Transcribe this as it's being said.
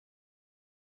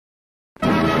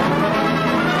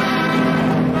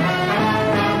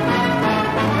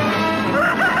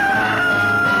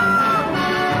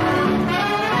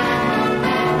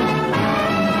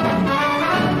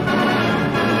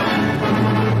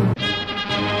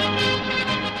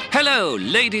Hello,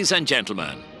 ladies and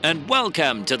gentlemen, and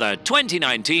welcome to the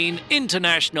 2019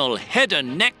 International Head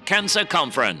and Neck Cancer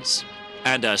Conference.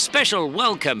 And a special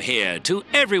welcome here to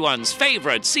everyone's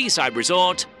favourite seaside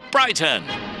resort, Brighton.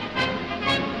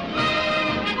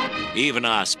 Even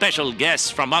our special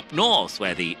guests from up north,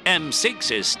 where the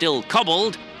M6 is still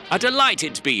cobbled, are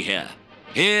delighted to be here.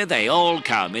 Here they all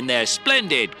come in their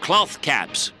splendid cloth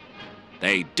caps.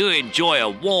 They do enjoy a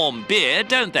warm beer,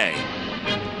 don't they?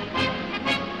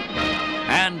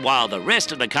 And while the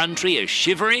rest of the country is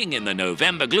shivering in the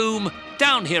November gloom,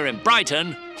 down here in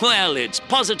Brighton, well, it's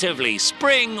positively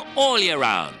spring all year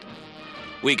round.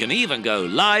 We can even go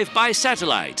live by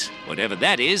satellite, whatever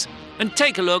that is, and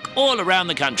take a look all around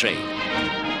the country.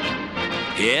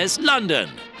 Here's London.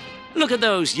 Look at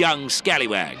those young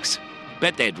scallywags.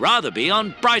 Bet they'd rather be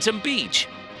on Brighton Beach.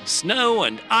 Snow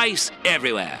and ice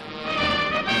everywhere.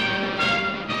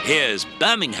 Here's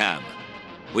Birmingham.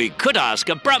 We could ask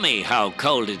a Brummie how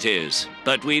cold it is,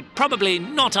 but we'd probably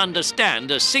not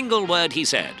understand a single word he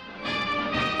said.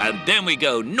 And then we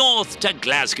go north to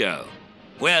Glasgow.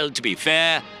 Well, to be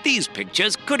fair, these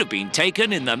pictures could have been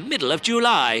taken in the middle of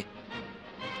July.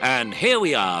 And here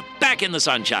we are, back in the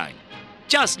sunshine.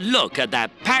 Just look at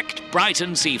that packed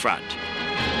Brighton seafront.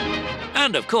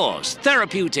 And of course,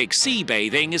 therapeutic sea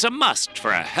bathing is a must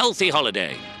for a healthy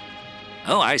holiday.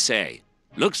 Oh, I say.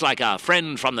 Looks like our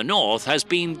friend from the north has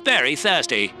been very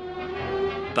thirsty.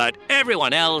 But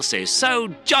everyone else is so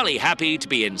jolly happy to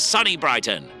be in sunny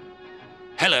Brighton.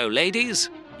 Hello, ladies.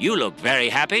 You look very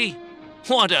happy.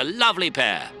 What a lovely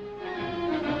pair.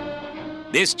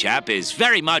 This chap is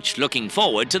very much looking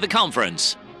forward to the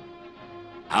conference.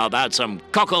 How about some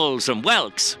cockles and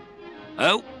whelks?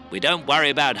 Oh, we don't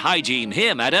worry about hygiene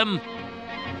here, madam.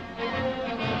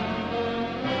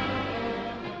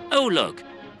 Oh, look.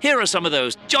 Here are some of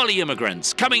those jolly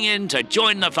immigrants coming in to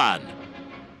join the fun.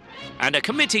 And a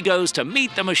committee goes to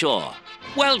meet them ashore.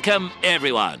 Welcome,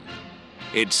 everyone.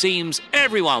 It seems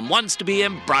everyone wants to be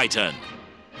in Brighton.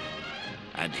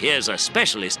 And here's a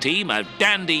specialist team of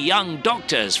dandy young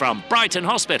doctors from Brighton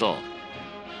Hospital.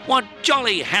 What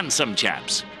jolly handsome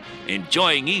chaps,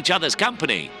 enjoying each other's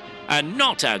company, and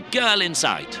not a girl in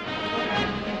sight.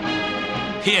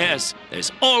 Yes,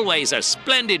 there's always a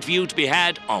splendid view to be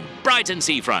had on Brighton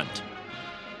seafront.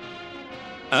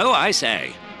 Oh, I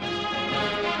say.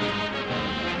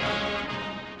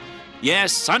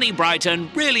 Yes, sunny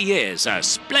Brighton really is a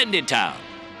splendid town.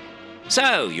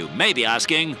 So, you may be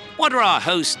asking, what are our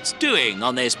hosts doing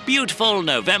on this beautiful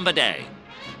November day?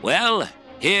 Well,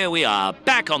 here we are,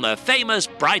 back on the famous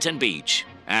Brighton beach.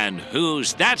 And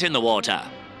who's that in the water?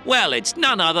 Well, it's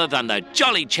none other than the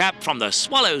jolly chap from the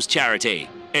Swallows charity.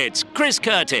 It's Chris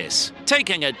Curtis,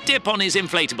 taking a dip on his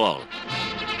inflatable.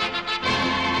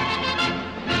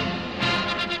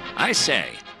 I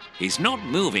say, he's not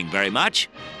moving very much.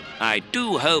 I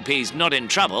do hope he's not in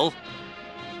trouble.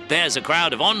 There's a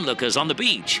crowd of onlookers on the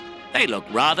beach. They look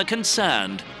rather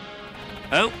concerned.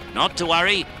 Oh, not to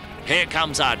worry. Here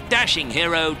comes our dashing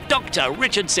hero, Dr.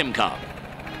 Richard Simcock.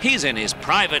 He's in his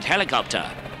private helicopter.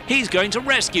 He's going to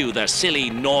rescue the silly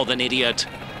northern idiot.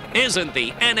 Isn't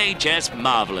the NHS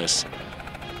marvellous?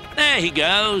 There he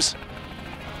goes.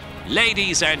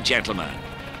 Ladies and gentlemen,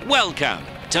 welcome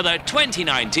to the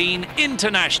 2019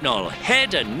 International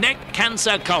Head and Neck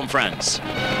Cancer Conference.